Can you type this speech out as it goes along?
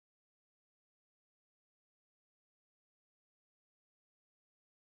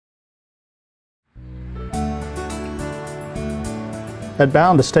At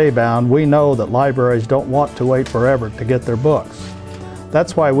Bound to Stay Bound, we know that libraries don't want to wait forever to get their books.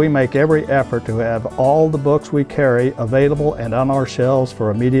 That's why we make every effort to have all the books we carry available and on our shelves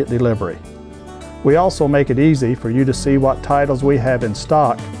for immediate delivery. We also make it easy for you to see what titles we have in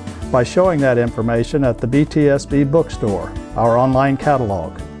stock by showing that information at the BTSB bookstore, our online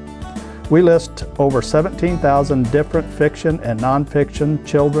catalog. We list over 17,000 different fiction and nonfiction,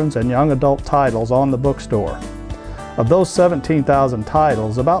 children's and young adult titles on the bookstore. Of those 17,000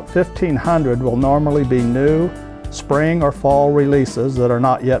 titles, about 1,500 will normally be new, spring or fall releases that are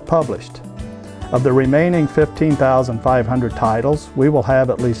not yet published. Of the remaining 15,500 titles, we will have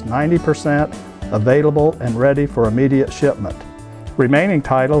at least 90% available and ready for immediate shipment. Remaining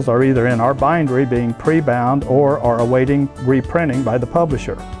titles are either in our bindery being pre-bound or are awaiting reprinting by the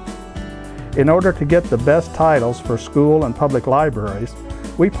publisher. In order to get the best titles for school and public libraries,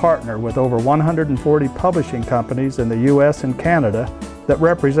 we partner with over 140 publishing companies in the U.S. and Canada that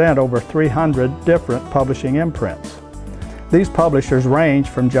represent over 300 different publishing imprints. These publishers range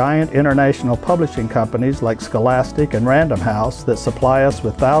from giant international publishing companies like Scholastic and Random House that supply us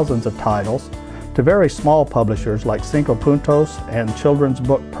with thousands of titles, to very small publishers like Cinco Puntos and Children's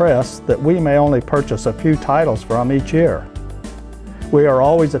Book Press that we may only purchase a few titles from each year. We are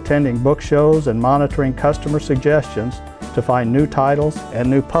always attending book shows and monitoring customer suggestions to find new titles and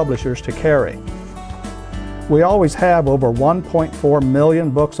new publishers to carry. We always have over 1.4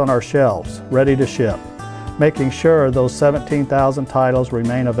 million books on our shelves, ready to ship, making sure those 17,000 titles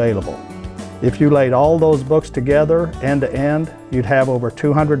remain available. If you laid all those books together, end to end, you'd have over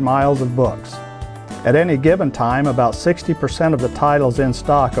 200 miles of books. At any given time, about 60% of the titles in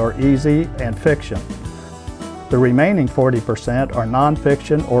stock are easy and fiction. The remaining 40% are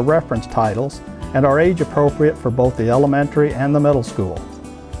nonfiction or reference titles and are age appropriate for both the elementary and the middle school.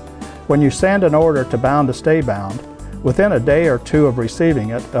 When you send an order to Bound to Stay Bound, within a day or two of receiving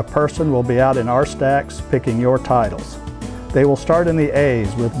it, a person will be out in our stacks picking your titles. They will start in the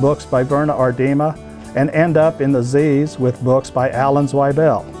A's with books by Verna Ardema and end up in the Z's with books by Alan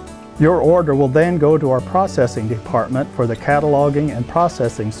Zweibel. Your order will then go to our processing department for the cataloging and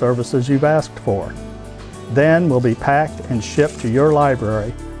processing services you've asked for. Then will be packed and shipped to your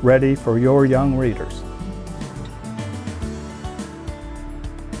library, ready for your young readers.